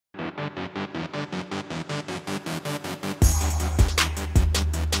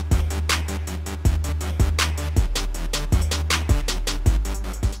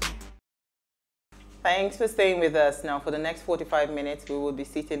Thanks for staying with us. Now, for the next 45 minutes, we will be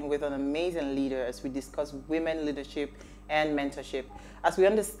sitting with an amazing leader as we discuss women leadership and mentorship, as we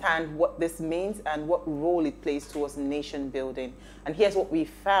understand what this means and what role it plays towards nation building. And here's what we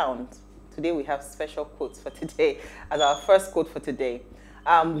found. Today, we have special quotes for today as our first quote for today.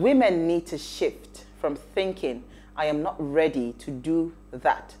 Women need to shift from thinking, I am not ready to do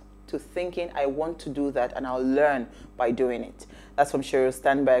that, to thinking, I want to do that, and I'll learn by doing it. That's from Sheryl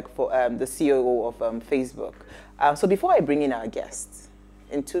Sandberg, for the CEO of Facebook. So before I bring in our guests,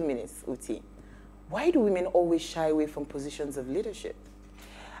 in 2 minutes, Uti, why do women always shy away from positions of leadership?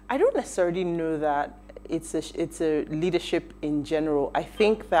 I don't necessarily know that it's a leadership in general. I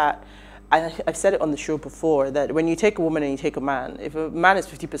think that, I've said it on the show before, that when you take a woman and you take a man, if a man is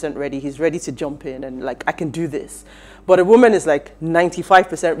 50% ready, he's ready to jump in and like, I can do this. But a woman is like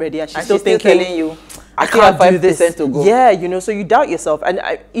 95% ready and she's still thinking, telling you, I can't do this. To go. Yeah, you know, so you doubt yourself. And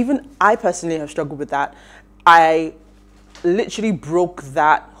even I personally have struggled with that. I literally broke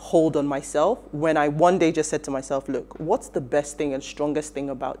that hold on myself when I one day just said to myself, look, what's the best thing and strongest thing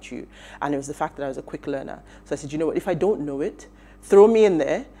about you? And it was the fact that I was a quick learner. So I said, you know what, if I don't know it, throw me in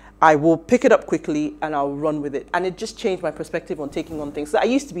there. I will pick it up quickly and I'll run with it. And it just changed my perspective on taking on things. So I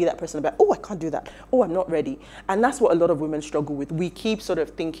used to be that person about, oh, I can't do that. Oh, I'm not ready. And that's what a lot of women struggle with. We keep sort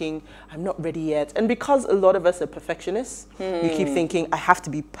of thinking, I'm not ready yet. And because a lot of us are perfectionists, you keep thinking, I have to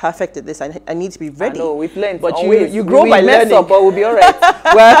be perfect at this. I need to be ready. No, we've learned. But you grow by mess learning. Up, but we'll be all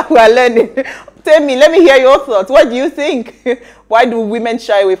right. we're learning. Tell me, let me hear your thoughts. What do you think? Why do women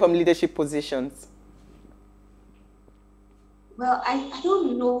shy away from leadership positions? Well, I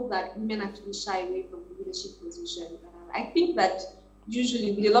don't know that women actually shy away from leadership position. I think that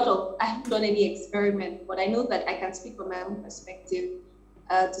usually with a lot of, I haven't done any experiment, but I know that I can speak from my own perspective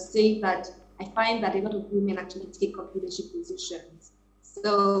to say that I find that a lot of women actually take up leadership positions.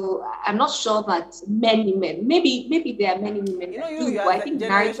 So I'm not sure that many men, maybe there are many women that do, but I think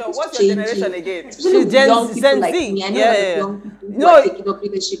narrative is what's changing. your generation again? Especially with young people like me. I know that young people who are taking up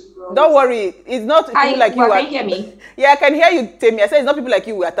leadership roles. Don't worry, it's not people like you. Can you hear me? Yeah, I can hear you, Temi. I said it's not people like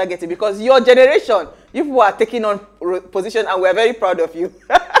you we are targeting, because your generation, you people are taking on position and we're very proud of you.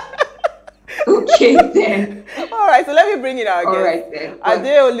 Okay, then. All right, so let me bring in our guest. All right, then.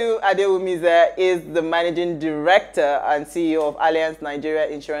 Adeolu Adewumi-Zer is the Managing Director and CEO of Allianz Nigeria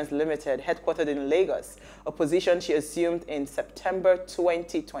Insurance Limited, headquartered in Lagos, a position she assumed in September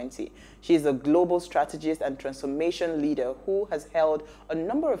 2020. She is a global strategist and transformation leader who has held a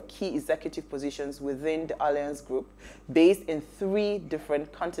number of key executive positions within the Allianz Group, based in 3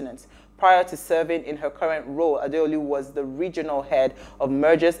 different continents. Prior to serving in her current role, Adeolu was the regional head of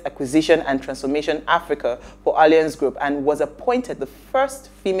Mergers, Acquisition and Transformation Africa for Allianz Group and was appointed the first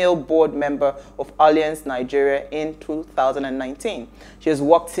female board member of Allianz Nigeria in 2019. She has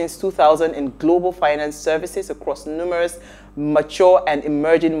worked since 2000 in global finance services across numerous mature and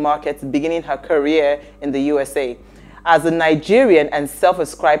emerging markets, beginning her career in the USA. As a Nigerian and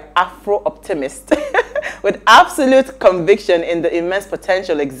self-ascribed Afro-optimist, with absolute conviction in the immense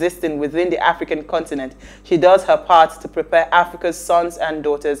potential existing within the African continent, she does her part to prepare Africa's sons and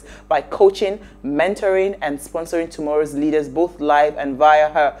daughters by coaching, mentoring, and sponsoring tomorrow's leaders, both live and via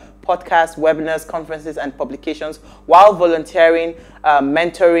her podcasts, webinars, conferences, and publications, while volunteering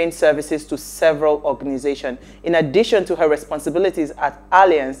mentoring services to several organizations. In addition to her responsibilities at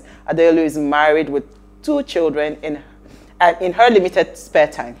Allianz, Adeolu is married with 2 children in her limited spare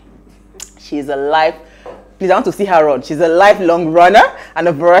time. She is please, I want to see her run. She's a lifelong runner and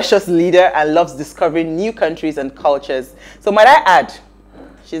a voracious leader and loves discovering new countries and cultures. So might I add,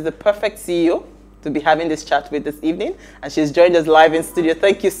 she's the perfect CEO to be having this chat with this evening, and she's joined us live in studio.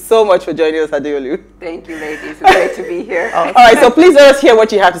 Thank you so much for joining us, Adeolu. Thank you, ladies. It's great to be here. All right, so please let us hear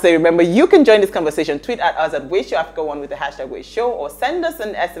what you have to say. Remember, you can join this conversation. Tweet at us at WadeShowAfrica1 with the hashtag WadeShow, or send us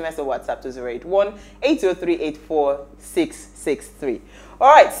an SMS or WhatsApp to 081-803-84663.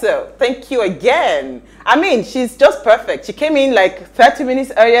 All right, so thank you again. I mean, she's just perfect. She came in like 30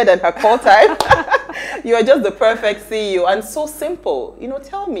 minutes earlier than her call time. You are just the perfect CEO and so simple. You know,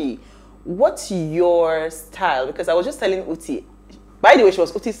 tell me, what's your style? Because I was just telling Uti, by the way, she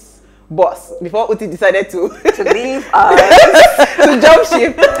was Uti's boss before Uti decided to leave us. to jump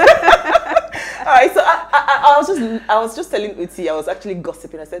ship. All right, so I was just telling Uti, I was actually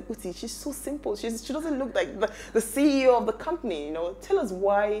gossiping. I said, Uti, she's so simple. She doesn't look like the CEO of the company. You know, tell us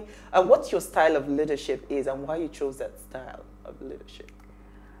why, what your style of leadership is and why you chose that style of leadership.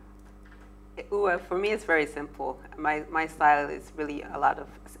 Well, for me, it's very simple. My style is really a lot of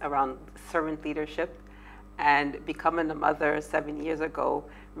around servant leadership, And becoming a mother 7 years ago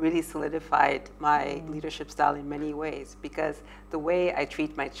really solidified my leadership style in many ways, because the way I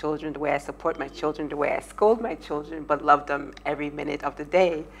treat my children, the way I support my children, the way I scold my children but love them every minute of the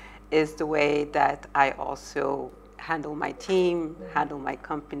day is the way that I also handle my team, handle my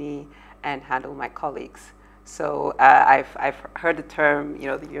company, and handle my colleagues. So I've heard the term, you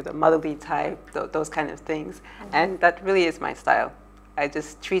know, you're the motherly type, those kind of things, and that really is my style. I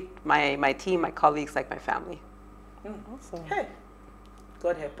just treat my team, my colleagues like my family. Awesome. Hey,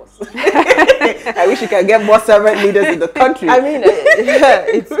 God help us. I wish you could get more servant leaders in the country. I mean,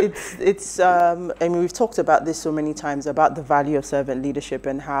 I mean, we've talked about this so many times about the value of servant leadership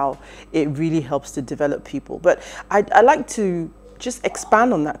and how it really helps to develop people. But I'd like to just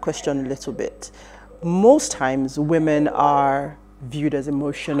expand on that question a little bit. Most times women are viewed as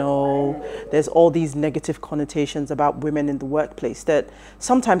emotional. There's all these negative connotations about women in the workplace that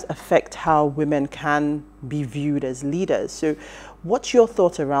sometimes affect how women can be viewed as leaders. So what's your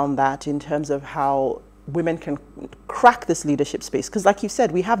thought around that in terms of how women can crack this leadership space? Because like you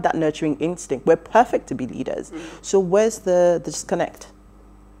said, we have that nurturing instinct. We're perfect to be leaders. So where's the disconnect?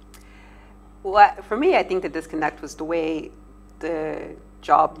 Well, for me, I think the disconnect was the way the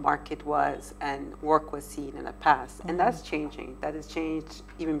job market was and work was seen in the past. And that's changing. That has changed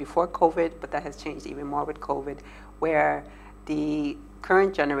even before COVID, but that has changed even more with COVID, where the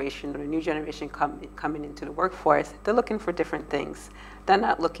current generation or the new generation coming into the workforce, they're looking for different things. They're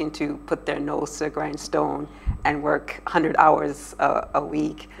not looking to put their nose to the grindstone and work 100 hours a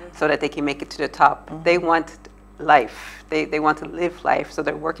week so that they can make it to the top. They want life. They want to live life, so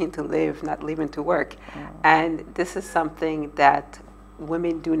they're working to live, not living to work. And this is something that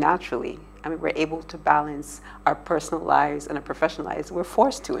women do naturally. I mean, we're able to balance our personal lives and our professional lives. We're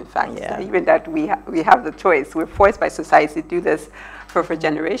forced to, in fact. Yeah. Even that we have the choice. We're forced by society to do this for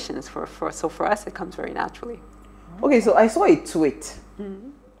generations. So for us, it comes very naturally. Okay, so I saw a tweet.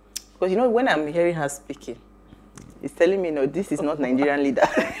 Because you know, when I'm hearing her speaking, it's telling me, no, this is not Nigerian leader.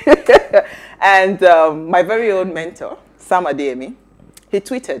 And my very own mentor, Sam Adeyemi, he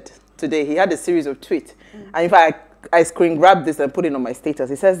tweeted today. He had a series of tweets. And in fact, I screen grabbed this and put it on my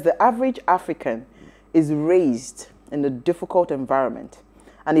status. It says, the average African is raised in a difficult environment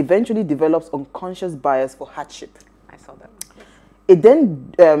and eventually develops unconscious bias for hardship. I saw that. It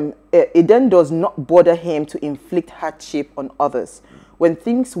then does not bother him to inflict hardship on others. When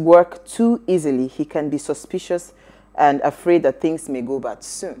things work too easily, he can be suspicious and afraid that things may go bad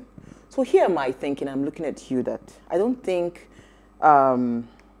soon. So here am I thinking, I'm looking at you, that I don't think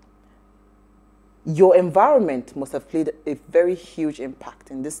your environment must have played a very huge impact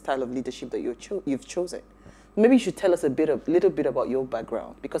in this style of leadership that you've chosen. Maybe you should tell us a little bit about your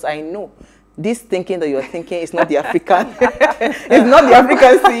background, because I know this thinking that you're thinking is not the African, it's not the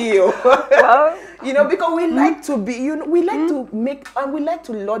African CEO. Well, you know, because we like to be, you know, we like to make, and we like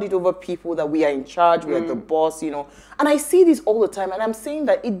to lord it over people that we are in charge, we are the boss, you know. And I see this all the time, and I'm saying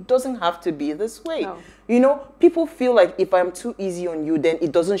that it doesn't have to be this way. No. You know, people feel like if I'm too easy on you, then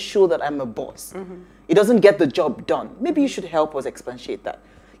it doesn't show that I'm a boss. It doesn't get the job done. Maybe you should help us expatiate that.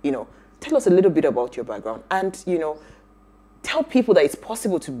 You know, tell us a little bit about your background, and, you know, tell people that it's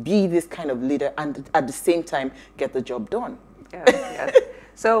possible to be this kind of leader and at the same time get the job done. Yes, yes.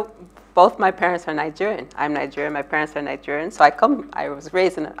 So both my parents are Nigerian. I'm Nigerian, my parents are Nigerian. So I was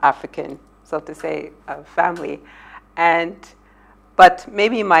raised in an African, so to say, family. But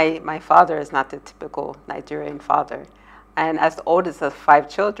maybe my father is not the typical Nigerian father. And as the oldest of 5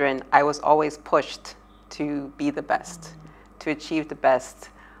 children, I was always pushed to be the best, to achieve the best.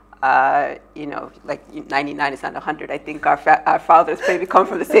 You know, like 99 is not 100. I think our fathers maybe come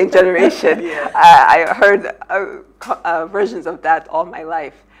from the same generation. Yeah. I heard versions of that all my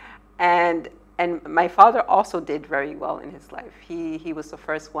life. And my father also did very well in his life. He was the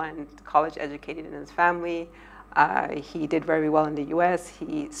first one college educated in his family. He did very well in the US.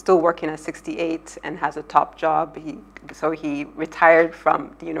 He's still working at 68 and has a top job. So he retired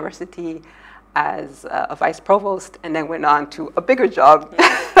from the university as a vice provost and then went on to a bigger job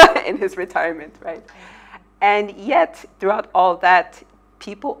in his retirement, right? And yet, throughout all that,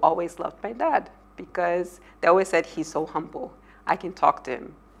 people always loved my dad because they always said, he's so humble. I can talk to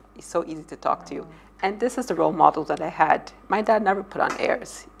him. He's so easy to talk to. And this is the role model that I had. My dad never put on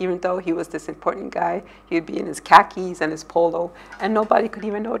airs. Even though he was this important guy, he would be in his khakis and his polo, and nobody could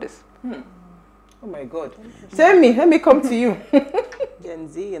even notice. Oh my God. Tell me, let me come to you. Gen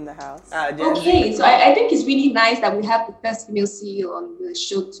Z in the house. Okay, so I think it's really nice that we have the first female CEO on the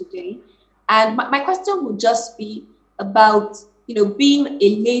show today. And my question would just be about, you know, being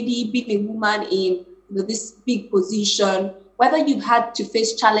a lady, being a woman in, you know, this big position, whether you've had to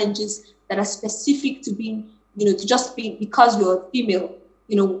face challenges that are specific to being, to just be because you're female.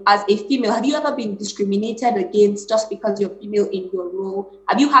 As a female, have you ever been discriminated against just because you're female in your role?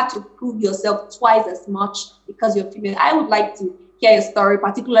 Have you had to prove yourself twice as much because you're female? I would like to hear a story,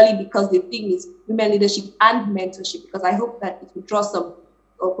 particularly because the theme is women leadership and mentorship, because I hope that it will draw some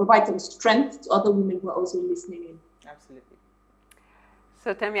or provide some strength to other women who are also listening in. Absolutely.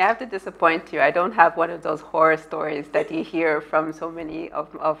 So Temi, I have to disappoint you. I don't have one of those horror stories that you hear from so many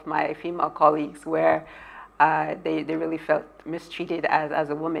of my female colleagues where they really felt mistreated as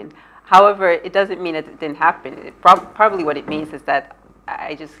a woman. However, it doesn't mean it didn't happen. Probably what it means is that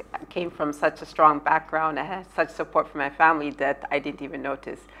I just came from such a strong background. I had such support from my family that I didn't even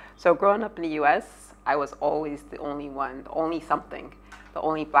notice. So growing up in the US, I was always the only one, the only something, the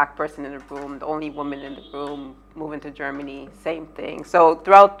only black person in the room, the only woman in the room. Moving to Germany, same thing. So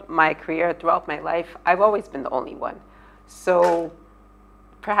throughout my career, throughout my life, I've always been the only one. So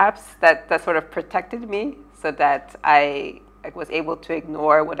perhaps that sort of protected me, so that I was able to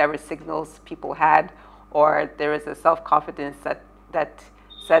ignore whatever signals people had, or there was a self-confidence that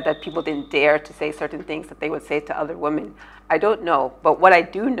said that people didn't dare to say certain things that they would say to other women. I don't know, but what I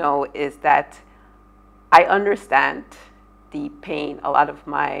do know is that I understand the pain a lot of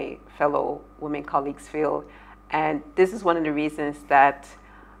my fellow women colleagues feel, and this is one of the reasons that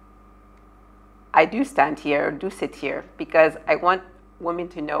I do stand here, or do sit here, because I want women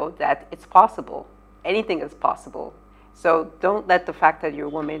to know that it's possible. Anything is possible. So don't let the fact that you're a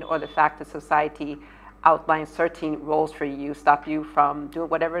woman or the fact that society outlines certain roles for you stop you from doing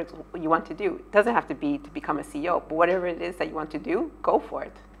whatever you want to do. It doesn't have to be to become a CEO, but whatever it is that you want to do, go for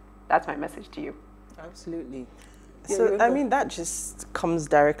it. That's my message to you. Absolutely. So, I mean, that just comes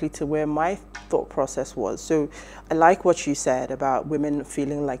directly to where my thought process was. So I like what you said about women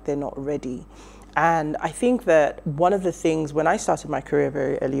feeling like they're not ready. And I think that one of the things, when I started my career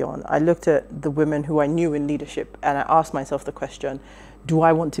very early on, I looked at the women who I knew in leadership and I asked myself the question, do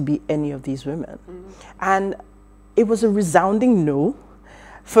I want to be any of these women? And it was a resounding no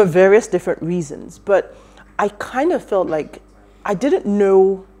for various different reasons. But I kind of felt like I didn't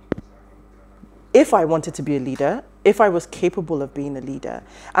know if I wanted to be a leader, if I was capable of being a leader.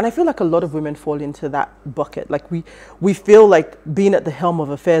 And I feel like a lot of women fall into that bucket. Like we feel like being at the helm of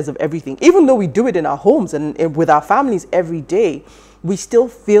affairs of everything, even though we do it in our homes and with our families every day, we still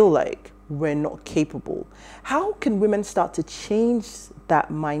feel like we're not capable. How can women start to change that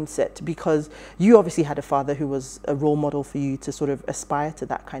mindset? Because you obviously had a father who was a role model for you to sort of aspire to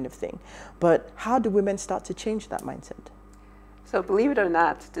that kind of thing. But how do women start to change that mindset? So believe it or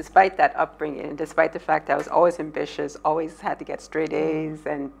not, despite that upbringing, despite the fact that I was always ambitious, always had to get straight A's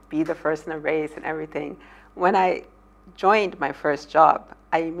and be the first in a race and everything, when I joined my first job,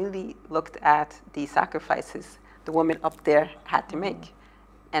 I immediately looked at the sacrifices the woman up there had to make.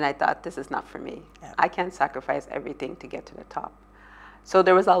 And I thought, this is not for me. Yeah. I can't sacrifice everything to get to the top. So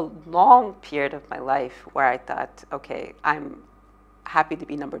there was a long period of my life where I thought, okay, I'm happy to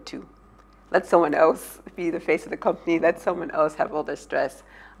be number 2. Let someone else be the face of the company. Let someone else have all the stress.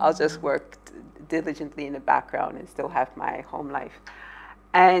 I'll just work diligently in the background and still have my home life.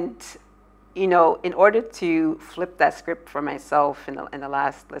 And, you know, in order to flip that script for myself in the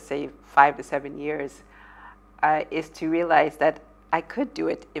last, let's say, 5 to 7 years, is to realize that I could do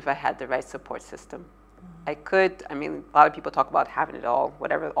it if I had the right support system. I could, I mean, a lot of people talk about having it all,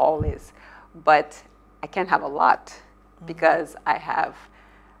 whatever it all is, but I can't have a lot because I have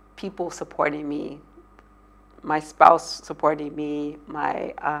people supporting me, my spouse supporting me,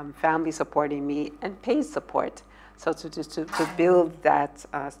 my family supporting me, and paid support. So to build that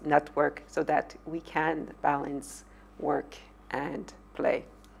network so that we can balance work and play.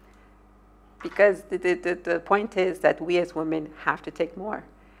 Because the point is that we as women have to take more.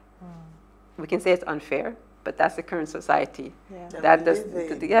 We can say it's unfair, but that's the current society. Yeah. That does,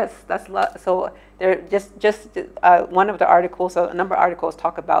 yes, that's a lot. So there just one of the articles, a number of articles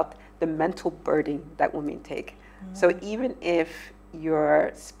talk about the mental burden that women take. So even if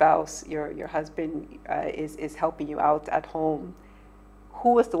your spouse, your husband is helping you out at home,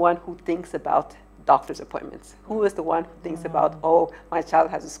 who is the one who thinks about doctor's appointments? Who is the one who thinks about, oh, my child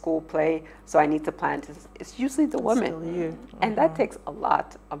has a school play, so I need to plan this? It's usually the woman. Still you. And that takes a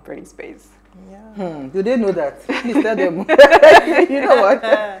lot of brain space. Yeah. Do they know that? Please tell them. You know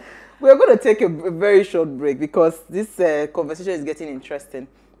what? We're going to take a very short break because this conversation is getting interesting.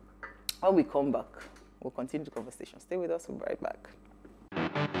 When we come back, we'll continue the conversation. Stay with us. We'll be right back.